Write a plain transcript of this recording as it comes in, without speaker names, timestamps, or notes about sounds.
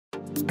Hi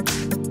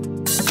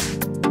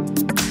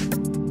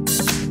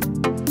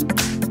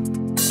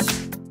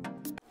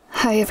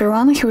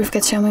everyone, here we've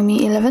got Xiaomi Mi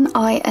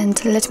 11i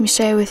and let me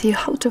share with you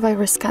how to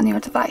virus scan your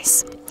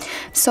device.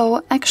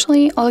 So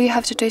actually all you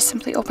have to do is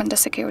simply open the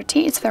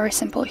security. It's very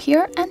simple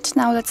here, and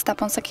now let's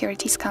tap on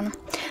security scan.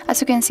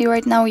 As you can see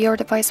right now, your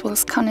device will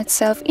scan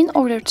itself in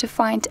order to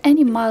find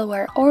any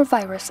malware or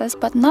viruses,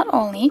 but not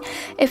only.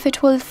 If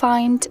it will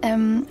find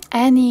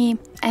any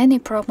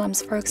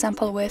problems, for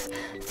example with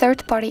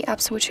third-party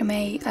apps which you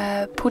may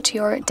put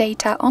your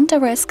data on the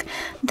risk,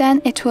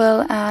 then it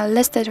will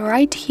list it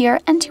right here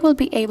and you will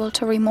be able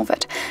to remove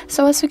it.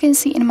 So as you can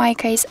see, in my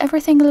case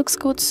everything looks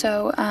good,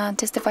 so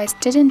this device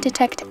didn't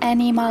detect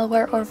any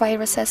malware or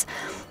viruses.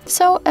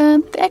 So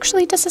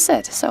actually this is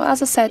it. So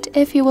as I said,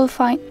 if it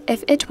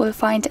will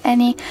find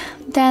any,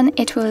 then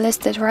it will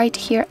list it right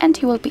here and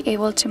you will be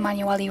able to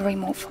manually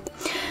remove.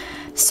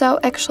 So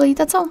actually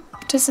that's all.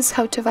 This is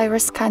how to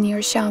virus scan your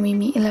Xiaomi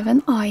Mi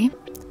 11i.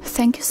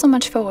 Thank you so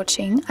much for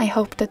watching. I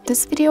hope that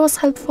this video was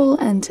helpful,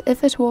 and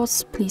if it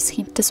was, please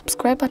hit the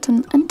subscribe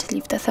button and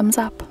leave the thumbs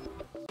up.